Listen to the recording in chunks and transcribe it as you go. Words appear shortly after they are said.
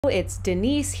It's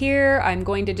Denise here. I'm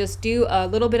going to just do a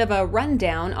little bit of a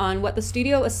rundown on what the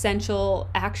Studio Essential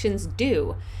actions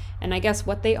do, and I guess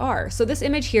what they are. So this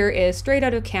image here is straight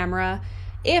out of camera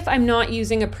if I'm not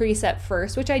using a preset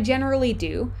first, which I generally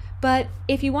do, but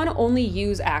if you want to only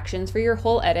use actions for your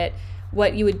whole edit,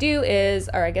 what you would do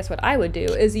is, or I guess what I would do,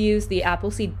 is use the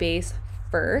Appleseed base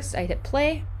first. I hit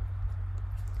play,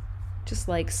 just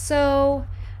like so,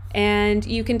 and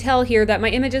you can tell here that my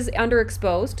image is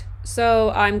underexposed. So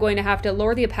I'm going to have to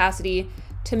lower the opacity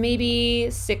to maybe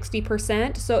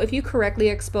 60%. So if you correctly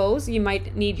expose, you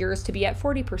might need yours to be at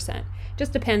 40%.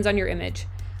 Just depends on your image.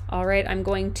 All right, I'm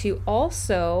going to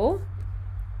also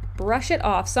brush it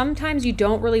off. Sometimes you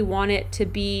don't really want it to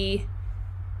be,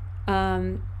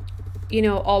 you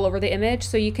know, all over the image.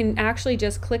 So you can actually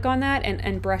just click on that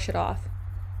and brush it off.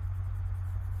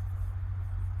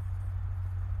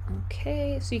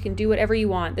 Okay, so you can do whatever you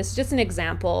want. This is just an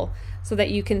example so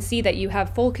that you can see that you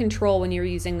have full control when you're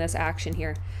using this action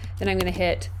here. Then I'm going to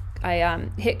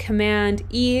hit Command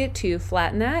E to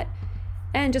flatten that,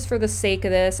 and just for the sake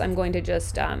of this, I'm going to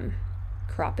just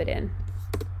crop it in.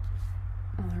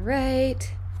 All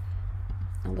right,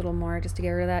 a little more just to get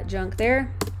rid of that junk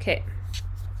there. Okay,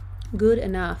 good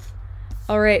enough.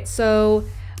 All right, so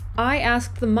I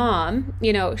asked the mom,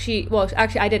 you know, well,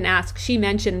 actually I didn't ask, she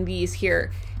mentioned these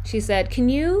here. She said, can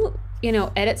you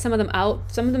know, edit some of them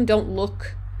out? Some of them don't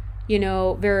look, you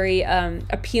know, very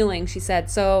appealing, she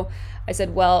said. So I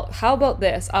said, well, how about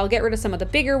this? I'll get rid of some of the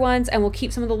bigger ones and we'll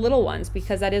keep some of the little ones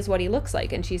because that is what he looks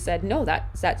like. And she said, no,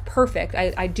 that's perfect.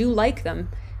 I do like them.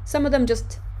 Some of them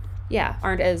just, yeah,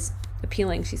 aren't as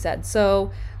appealing, she said.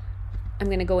 So I'm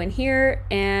gonna go in here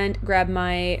and grab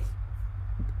my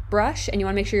brush, and you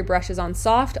wanna make sure your brush is on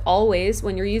soft always.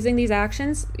 When you're using these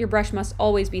actions, your brush must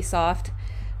always be soft.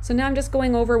 So now I'm just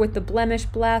going over with the blemish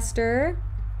blaster,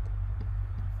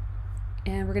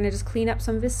 and we're gonna just clean up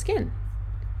some of his skin.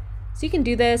 So you can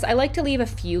do this. I like to leave a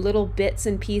few little bits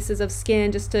and pieces of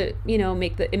skin just to, you know,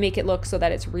 make it look so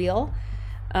that it's real.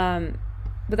 But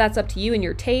that's up to you and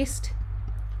your taste.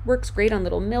 Works great on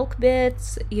little milk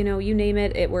bits, you know, you name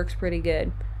it, it works pretty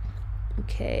good.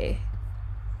 Okay,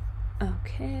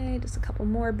 just a couple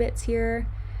more bits here.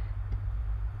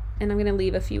 And I'm gonna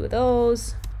leave a few of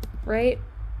those, right?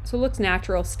 So it looks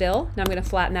natural still. Now I'm gonna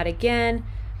flatten that again.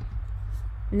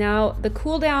 Now the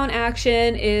cool down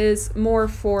action is more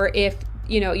for if,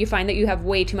 you know, you find that you have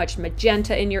way too much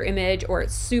magenta in your image or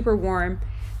it's super warm.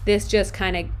 This just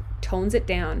kind of tones it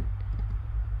down.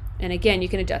 And again, you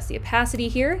can adjust the opacity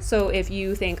here. So if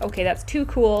you think, okay, that's too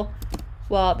cool,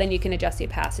 well, then you can adjust the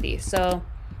opacity. So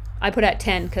I put at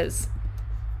 10 because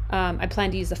I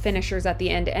plan to use the finishers at the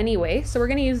end anyway. So we're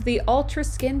gonna use the Ultra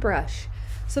Skin brush.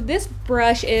 So this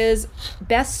brush is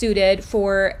best suited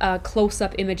for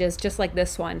close-up images just like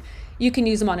this one. You can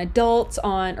use them on adults,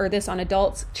 on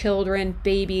adults, children,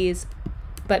 babies,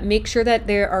 but make sure that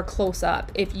they are close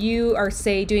up. If you are,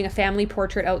 say, doing a family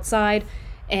portrait outside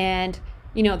and,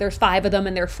 you know, there's 5 of them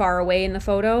and they're far away in the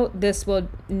photo, this will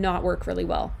not work really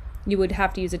well. You would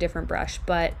have to use a different brush,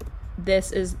 but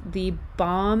this is the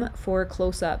bomb for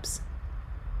close-ups.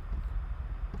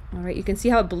 All right, you can see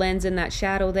how it blends in that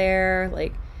shadow there,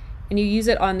 like, and you use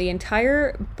it on the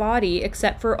entire body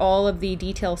except for all of the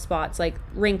detail spots like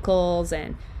wrinkles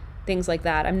and things like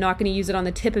that. I'm not going to use it on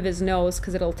the tip of his nose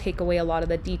because it'll take away a lot of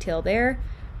the detail there.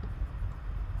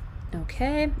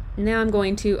 Okay, now I'm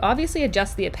going to obviously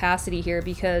adjust the opacity here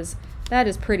because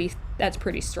that's pretty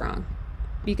strong.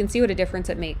 You can see what a difference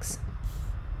it makes.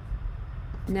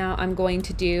 Now I'm going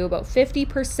to do about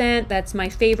 50%. That's my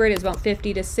favorite, is about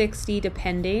 50 to 60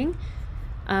 depending.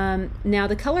 Now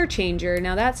the color changer,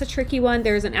 now that's a tricky one.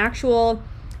 There's an actual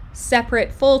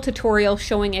separate full tutorial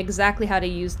showing exactly how to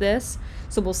use this.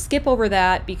 So we'll skip over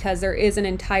that because there is an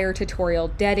entire tutorial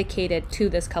dedicated to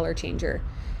this color changer.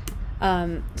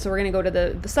 So we're gonna go to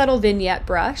the subtle vignette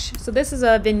brush. So this is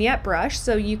a vignette brush,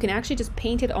 so you can actually just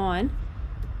paint it on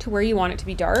to where you want it to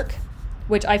be dark,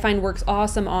 which I find works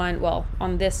awesome on, well,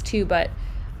 on this too, but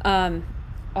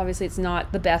obviously it's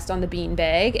not the best on the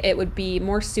beanbag. It would be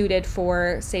more suited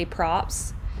for, say,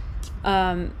 props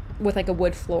with like a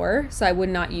wood floor, so I would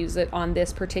not use it on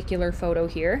this particular photo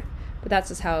here, but that's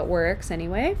just how it works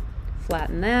anyway.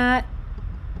 Flatten that.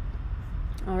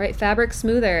 All right, fabric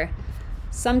smoother.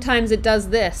 Sometimes it does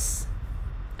this,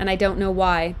 and I don't know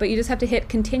why, but you just have to hit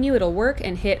continue, it'll work,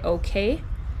 and hit OK.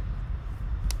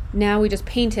 Now we just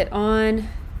paint it on,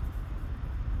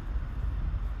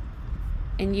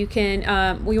 and you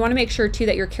can, we want to make sure too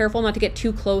that you're careful not to get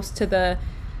too close to the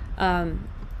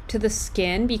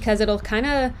skin because it'll kind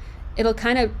of it'll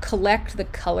kind of collect the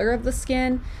color of the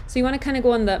skin. So you want to kind of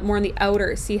go on the more on the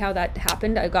outer. See how that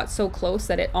happened? I got so close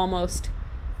that it almost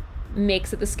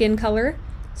makes it the skin color.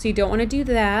 So you don't want to do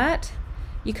that.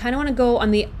 You kind of want to go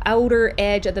on the outer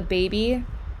edge of the baby.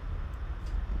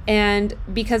 And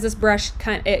because this brush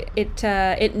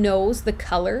it knows the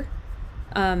color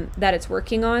that it's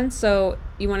working on, so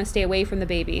you want to stay away from the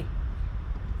baby.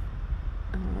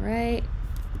 All right.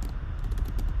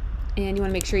 And you want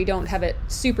to make sure you don't have it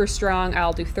super strong.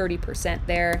 I'll do 30%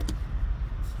 there.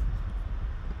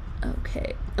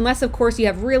 Okay. Unless, of course, you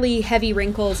have really heavy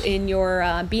wrinkles in your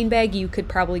beanbag, you could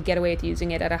probably get away with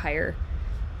using it at a higher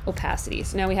opacity.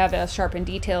 So now we have sharpen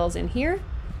details in here.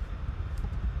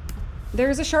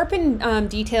 There's a sharpen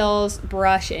details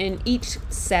brush in each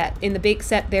set. In the bake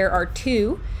set, there are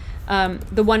two.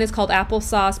 The one is called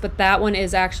applesauce, but that one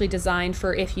is actually designed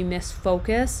for if you miss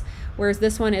focus, whereas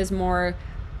this one is more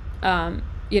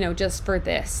you know, just for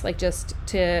this, like just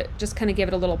kind of give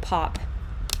it a little pop.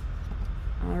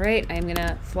 All right, I'm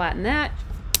gonna flatten that.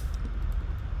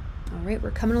 All right,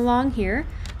 we're coming along here.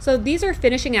 So these are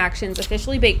finishing actions,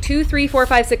 officially baked 2, 3, 4,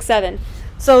 5, 6, 7.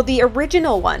 So the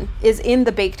original one is in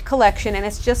the baked collection, and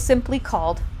it's just simply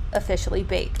called officially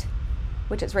baked,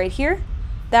 which is right here.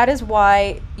 That is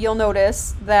why you'll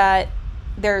notice that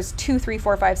there's 2, 3,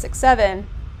 4, 5, 6, 7.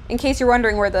 In case you're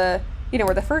wondering where the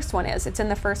where the first one is, it's in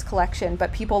the first collection,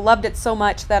 but people loved it so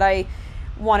much that I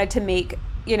wanted to make,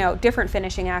 different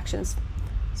finishing actions.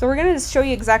 So we're going to show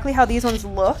you exactly how these ones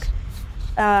look.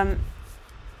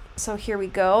 So here we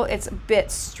go. It's a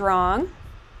bit strong.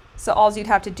 So all you'd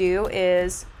have to do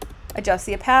is adjust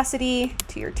the opacity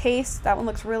to your taste. That one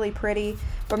looks really pretty,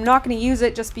 but I'm not going to use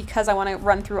it just because I want to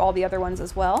run through all the other ones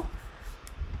as well.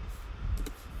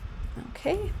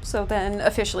 Okay, so then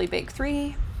officially bake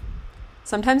 3.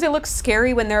 Sometimes it looks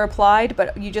scary when they're applied,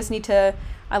 but you just need to,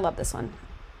 I love this one.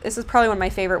 This is probably one of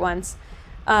my favorite ones.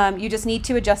 You just need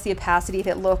to adjust the opacity if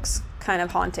it looks kind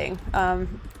of haunting.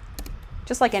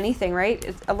 Just like anything,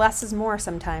 right? Less is more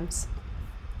sometimes.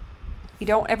 You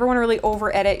don't ever want to really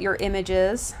over edit your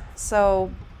images,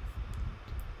 so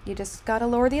you just gotta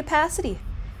lower the opacity.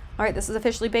 All right, this is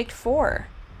officially baked 4.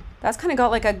 That's kind of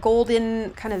got like a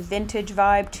golden kind of vintage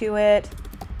vibe to it.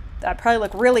 That'd probably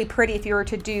look really pretty if you were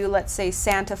to do, let's say,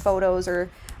 Santa photos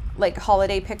or like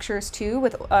holiday pictures too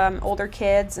with older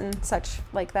kids and such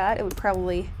like that. It would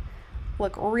probably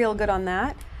look real good on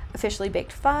that. Officially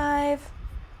baked 5.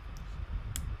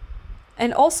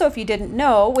 And also, if you didn't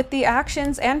know, with the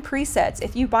actions and presets,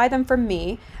 if you buy them from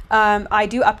me, I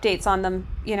do updates on them,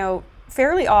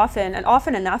 fairly often, and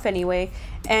often enough anyway,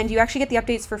 and you actually get the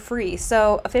updates for free.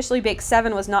 So officially baked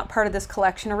 7 was not part of this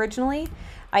collection originally.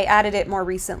 I added it more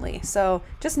recently, so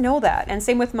just know that. And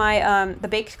same with my the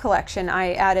baked collection,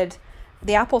 I added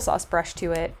the applesauce brush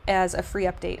to it as a free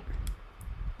update.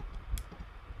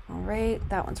 All right,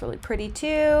 that one's really pretty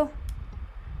too.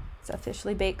 It's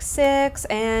officially baked 6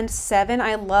 and 7.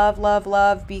 I love, love,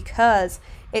 love because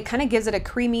it kind of gives it a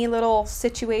creamy little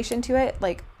situation to it.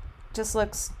 Like, just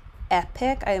looks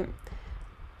epic. I'm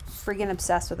freaking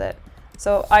obsessed with it.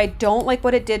 So I don't like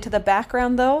what it did to the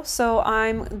background though, so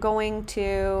I'm going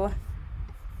to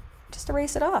just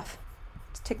erase it off.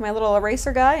 Just take my little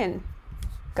eraser guy and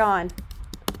gone.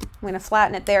 I'm going to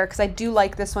flatten it there because I do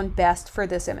like this one best for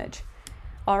this image.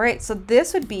 All right, so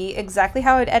this would be exactly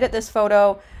how I'd edit this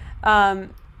photo.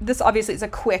 This obviously is a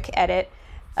quick edit,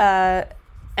 and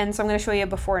so I'm going to show you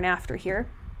before and after here.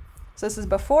 So this is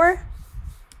before,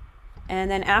 and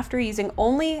then after, using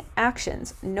only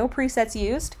actions, no presets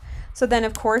used. So then,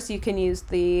 of course, you can use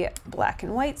the black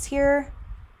and whites here.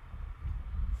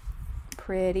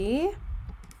 Pretty.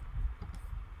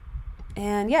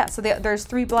 And yeah, so there's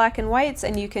 3 black and whites,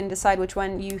 and you can decide which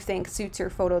one you think suits your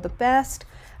photo the best.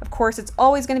 Of course, it's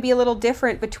always going to be a little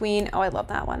different between, oh, I love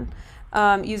that one,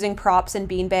 using props and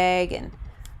beanbag and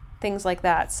things like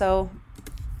that. So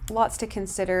lots to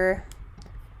consider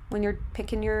when you're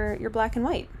picking your black and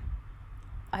white.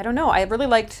 I don't know. I really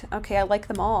liked, okay, I like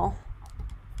them all.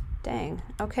 Dang.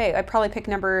 Okay, I'd probably pick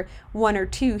number 1 or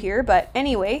 2 here, but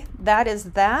anyway, that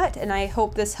is that, and I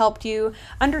hope this helped you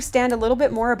understand a little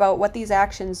bit more about what these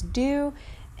actions do,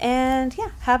 and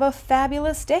yeah, have a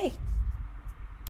fabulous day.